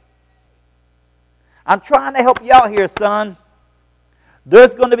made. I'm trying to help you out here, son.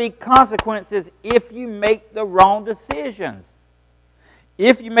 There's going to be consequences if you make the wrong decisions.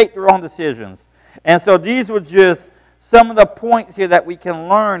 If you make the wrong decisions. And so these were just some of the points here that we can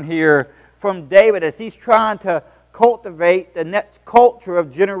learn here from David as he's trying to cultivate the next culture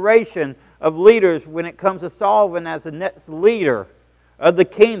of generation of leaders when it comes to Solomon as the next leader of the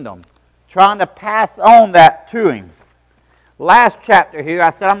kingdom. Trying to pass on that to him. Last chapter here,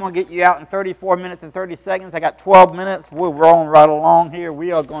 I said I'm going to get you out in 34 minutes and 30 seconds. I got 12 minutes. We're rolling right along here.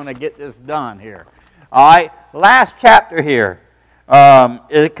 We are going to get this done here. All right, last chapter here.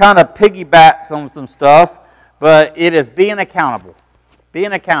 It kind of piggybacks on some stuff, but it is being accountable.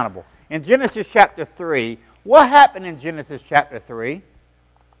 Being accountable. In Genesis chapter 3, what happened in Genesis chapter 3?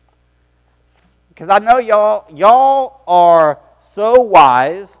 Because I know y'all are so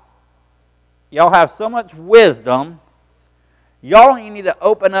wise. Y'all have so much wisdom. Y'all don't even need to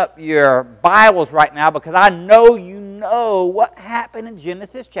open up your Bibles right now because I know you know what happened in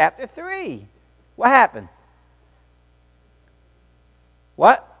Genesis chapter 3. What happened?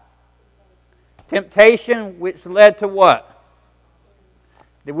 What? Temptation which led to what?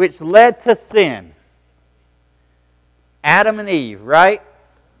 Which led to sin. Adam and Eve, right?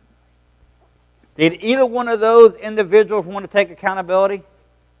 Did either one of those individuals want to take accountability?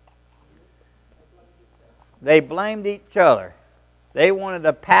 They blamed each other. They wanted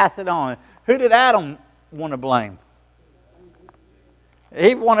to pass it on. Who did Adam want to blame?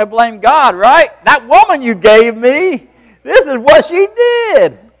 He wanted to blame God, right? That woman you gave me, this is what she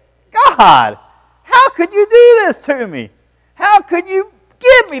did. God, how could you do this to me? How could you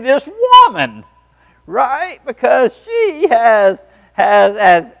give me this woman? Right? Because she has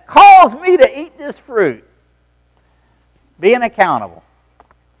caused me to eat this fruit. Being accountable.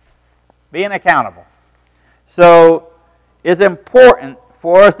 Being accountable. So, it's important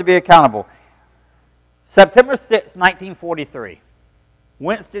for us to be accountable. September 6, 1943.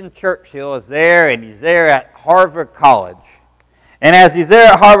 Winston Churchill is there, and he's there at Harvard College. And as he's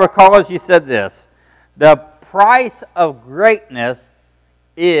there at Harvard College, he said this: the price of greatness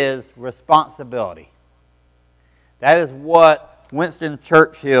is responsibility. That is what Winston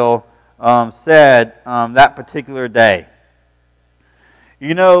Churchill said that particular day.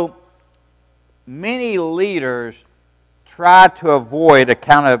 You know, many leaders try to avoid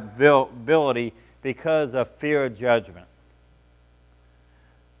accountability because of fear of judgment.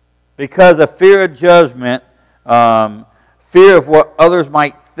 Because of fear of judgment, fear of what others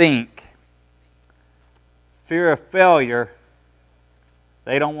might think, fear of failure,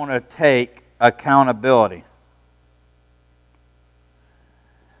 they don't want to take accountability.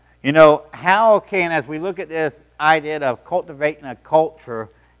 You know, how can, as we look at this idea of cultivating a culture,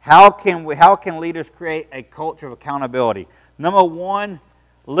 how can leaders create a culture of accountability? Number one,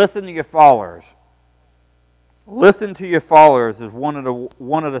 listen to your followers. Listen to your followers is one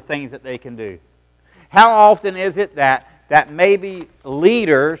of the things that they can do. How often is it that maybe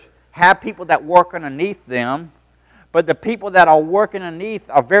leaders have people that work underneath them, but the people that are working underneath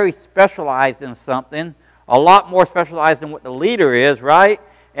are very specialized in something, a lot more specialized than what the leader is, right?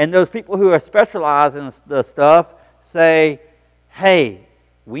 And those people who are specialized in the stuff say, hey,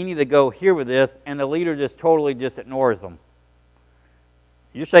 we need to go here with this, and the leader just totally just ignores them.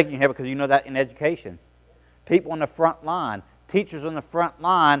 You're shaking your head because you know that in education. People on the front line, teachers on the front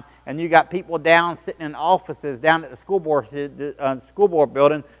line, and you got people down sitting in offices down at the school board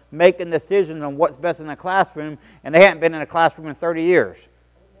building making decisions on what's best in the classroom, and they haven't been in a classroom in 30 years.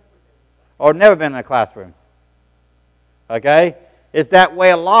 Or never been in a classroom. Okay? It's that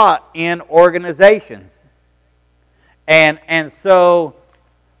way a lot in organizations. And so,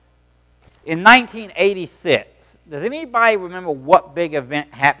 in 1986, does anybody remember what big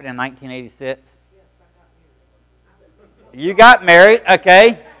event happened in 1986? You got married,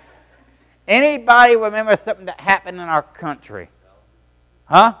 okay. Anybody remember something that happened in our country?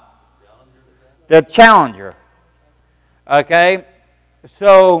 Huh? The Challenger. Okay?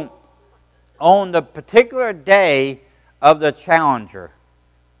 So, on the particular day of the Challenger,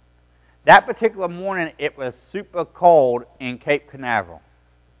 that particular morning, it was super cold in Cape Canaveral.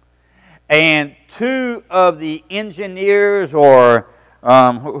 And two of the engineers, or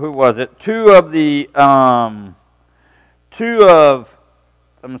who was it? I'm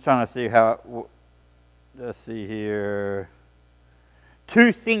trying to see how, let's see here.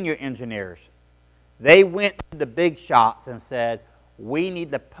 Two senior engineers. They went to the big shots and said, we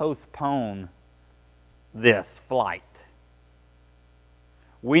need to postpone this flight.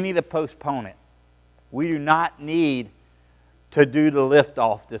 We need to postpone it. We do not need to do the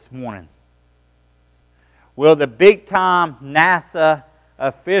liftoff this morning. Well, the big-time NASA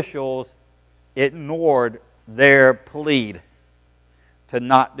officials ignored their plea to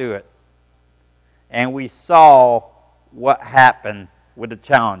not do it. And we saw what happened with the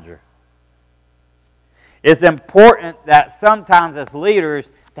Challenger. It's important that sometimes as leaders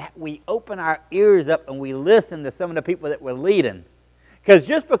that we open our ears up and we listen to some of the people that we're leading. Because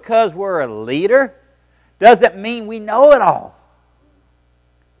just because we're a leader doesn't mean we know it all.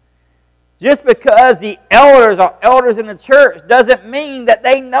 Just because the elders are elders in the church doesn't mean that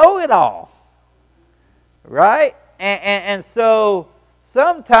they know it all. Right? And so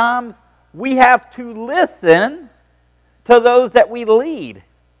sometimes we have to listen to those that we lead.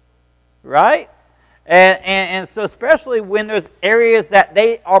 Right? And so especially when there's areas that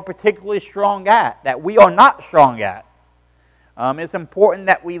they are particularly strong at, that we are not strong at. It's important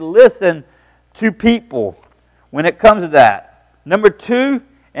that we listen to people when it comes to that. Number two,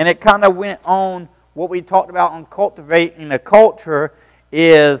 and it kind of went on what we talked about on cultivating a culture,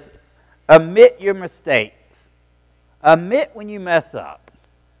 is admit your mistakes. Admit when you mess up.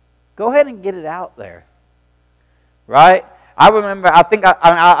 Go ahead and get it out there. Right? I remember,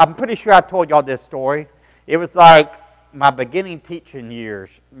 I'm pretty sure I told y'all this story. It was like my beginning teaching years,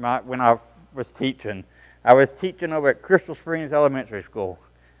 when I was teaching. I was teaching over at Crystal Springs Elementary School.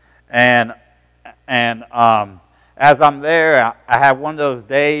 And as I'm there, I have one of those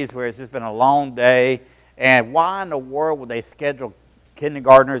days where it's just been a long day. And why in the world would they schedule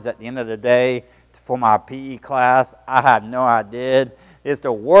kindergartners at the end of the day for my PE class? I had no idea. It's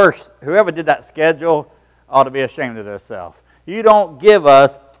the worst. Whoever did that schedule ought to be ashamed of themselves. You don't give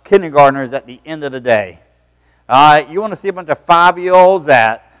us kindergartners at the end of the day. All right, you want to see a bunch of 5-year-olds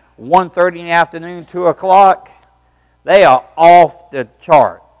at 1:30 in the afternoon, 2 o'clock? They are off the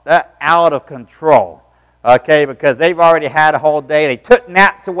chart. They're out of control. Okay, because they've already had a whole day. They took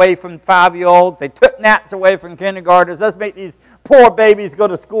naps away from 5-year-olds. They took naps away from kindergartners. Let's make these poor babies go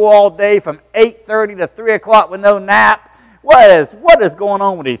to school all day from 8:30 to 3 o'clock with no nap. What is going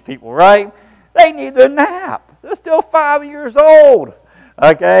on with these people, right? They need their nap. They're still 5 years old.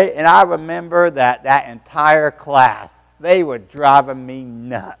 Okay, and I remember that entire class, they were driving me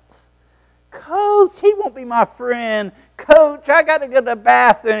nuts. Coach, he won't be my friend. Coach, I got to go to the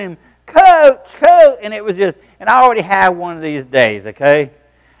bathroom. Coach, and it was just, and I already had one of these days, okay?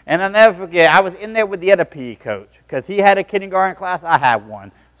 And I'll never forget, I was in there with the other PE coach, because he had a kindergarten class, I had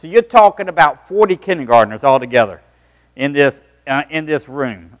one. So you're talking about 40 kindergartners all together in this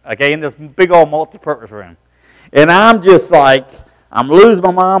room, okay, in this big old multi-purpose room. And I'm just like, I'm losing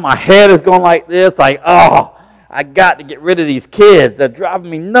my mind, my head is going like this, like, oh, I got to get rid of these kids, they're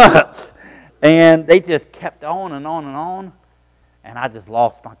driving me nuts. And they just kept on and on and on. And I just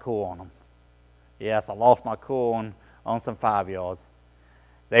lost my cool on them. Yes, I lost my cool on some 5-year-olds.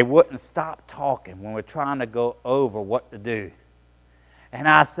 They wouldn't stop talking when we're trying to go over what to do. And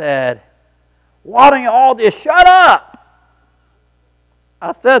I said, why don't you all just shut up?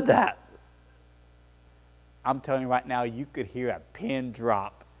 I said that. I'm telling you right now, you could hear a pin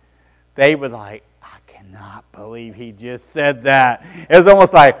drop. They were like, I cannot believe he just said that. It was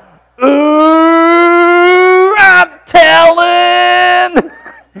almost like, ooh, I'm telling.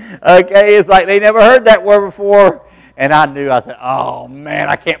 Okay, it's like they never heard that word before. And I knew, I said, oh man,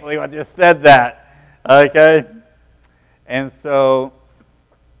 I can't believe I just said that. Okay. And so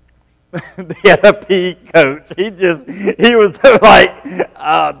the other PE coach, he was like,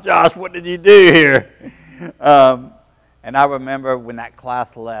 oh, Josh, what did you do here? And I remember when that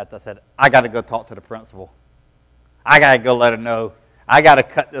class left, I said, I got to go talk to the principal. I got to go let her know. I got to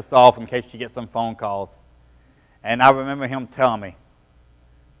cut this off in case she gets some phone calls. And I remember him telling me,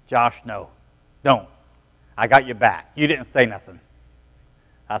 Josh, no, don't. I got your back. You didn't say nothing.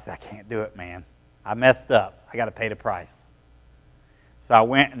 I said, I can't do it, man. I messed up. I got to pay the price. So I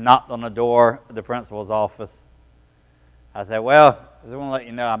went and knocked on the door of the principal's office. I said, well, I just want to let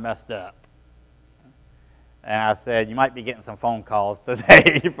you know I messed up. And I said, you might be getting some phone calls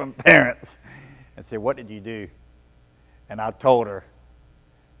today from parents. And said, what did you do? And I told her.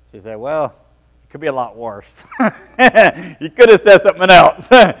 She said, well, it could be a lot worse. You could have said something else.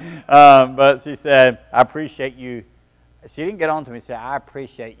 But she said, I appreciate you. She didn't get on to me. She said, I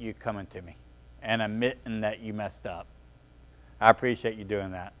appreciate you coming to me and admitting that you messed up. I appreciate you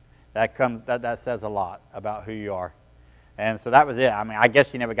doing that. That says a lot about who you are. And so that was it. I mean, I guess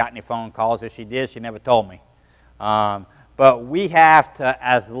she never got any phone calls. If she did, she never told me. But we have to,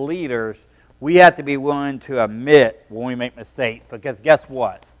 as leaders, we have to be willing to admit when we make mistakes. Because guess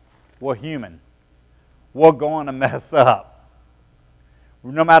what? We're human. We're going to mess up.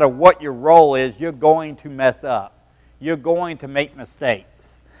 No matter what your role is, you're going to mess up. You're going to make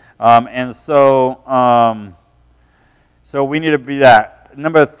mistakes. So we need to be that.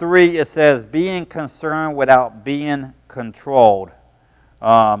 Number 3, it says, being concerned without being controlled.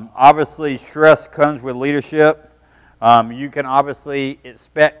 Obviously, stress comes with leadership. You can obviously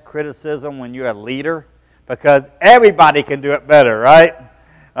expect criticism when you're a leader because everybody can do it better, right?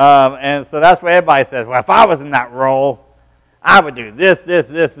 And so that's what everybody says. Well, if I was in that role, I would do this.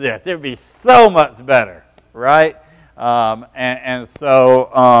 It would be so much better, right? So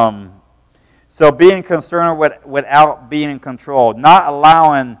being concerned without being controlled, not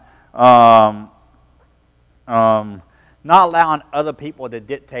allowing other people to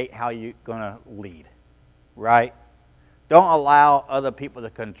dictate how you're going to lead, right? Don't allow other people to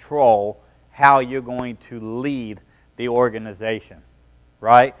control how you're going to lead the organization,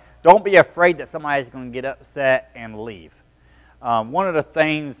 right? Don't be afraid that somebody's going to get upset and leave. One of the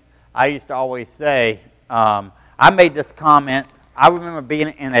things I used to always say, I made this comment. I remember being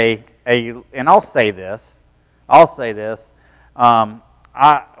in and I'll say this. When I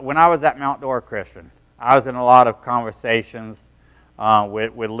was at Mount Dora Christian, I was in a lot of conversations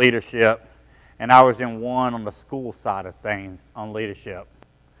with leadership, and I was in one on the school side of things on leadership.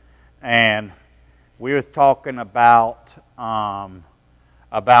 And we was talking about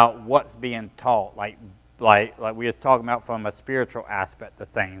what's being taught, like we was talking about from a spiritual aspect of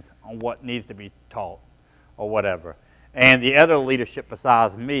things on what needs to be taught or whatever. And the other leadership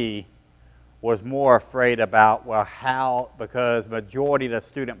besides me was more afraid about, well, how, because majority of the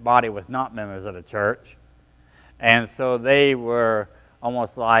student body was not members of the church. And so they were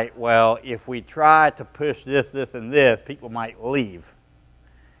almost like, well, if we try to push this, and this, people might leave.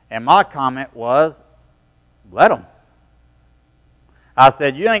 And my comment was, let them. I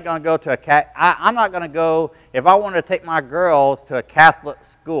said, you ain't going to go to I'm not going to go, if I wanted to take my girls to a Catholic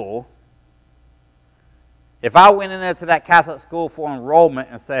school, if I went in there to that Catholic school for enrollment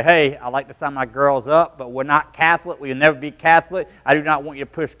and say, hey, I'd like to sign my girls up, but we're not Catholic, we'll never be Catholic, I do not want you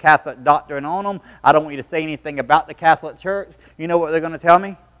to push Catholic doctrine on them, I don't want you to say anything about the Catholic Church, you know what they're going to tell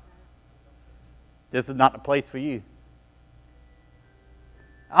me? This is not the place for you.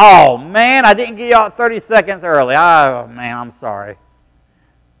 Oh, man, I didn't get you out 30 seconds early. Oh, man, I'm sorry.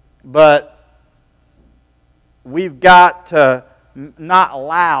 But we've got to not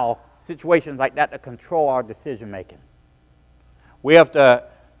allow situations like that to control our decision making. We have to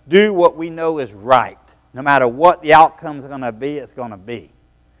do what we know is right. No matter what the outcome is going to be, it's going to be.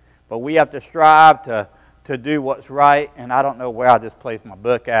 But we have to strive to do what's right. And I don't know where I just placed my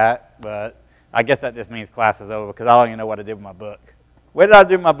book at, but I guess that just means class is over because I don't even know what I did with my book. Where did I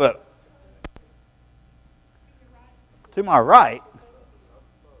do my book? To my right.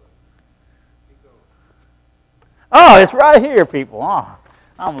 Oh, it's right here, people. Oh,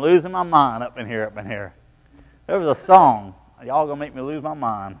 I'm losing my mind up in here. There was a song. Y'all gonna make me lose my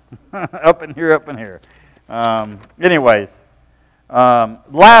mind. Up in here. Anyways,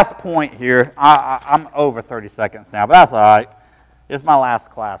 last point here. I'm over 30 seconds now, but that's all right. It's my last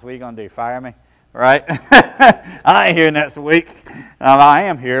class. What are you gonna do? Fire me? Right? I ain't here next week. I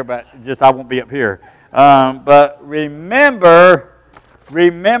am here, but just I won't be up here. But remember,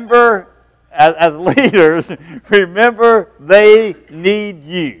 as leaders, remember they need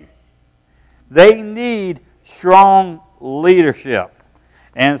you. They need strong leadership.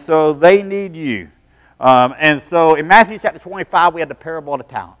 And so they need you. And so in Matthew chapter 25, we had the parable of the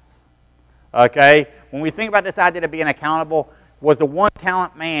talents. Okay? When we think about this idea of being accountable, was the one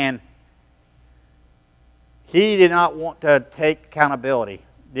talent man, he did not want to take accountability,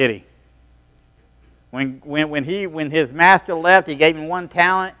 did he? When his master left, he gave him one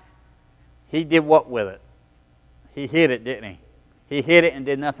talent. He did what with it? He hid it, didn't he? He hid it and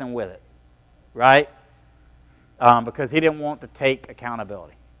did nothing with it, right? Because he didn't want to take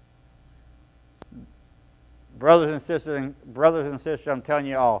accountability. Brothers and sisters, I'm telling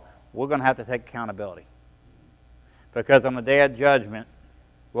you all, we're going to have to take accountability. Because on the day of judgment,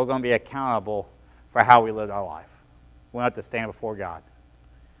 we're going to be accountable for how we lived our life. We'll have to stand before God.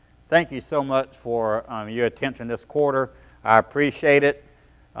 Thank you so much for your attention this quarter. I appreciate it.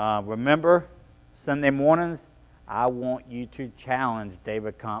 Remember, Sunday mornings, I want you to challenge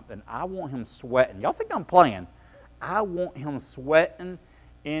David Compton. I want him sweating. Y'all think I'm playing? I want him sweating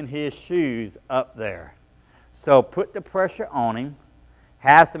in his shoes up there. So put the pressure on him.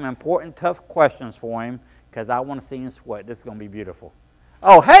 Have some important, tough questions for him, because I want to see him sweat. This is going to be beautiful.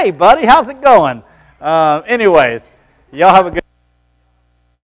 Oh, hey, buddy, how's it going? Anyways, y'all have a good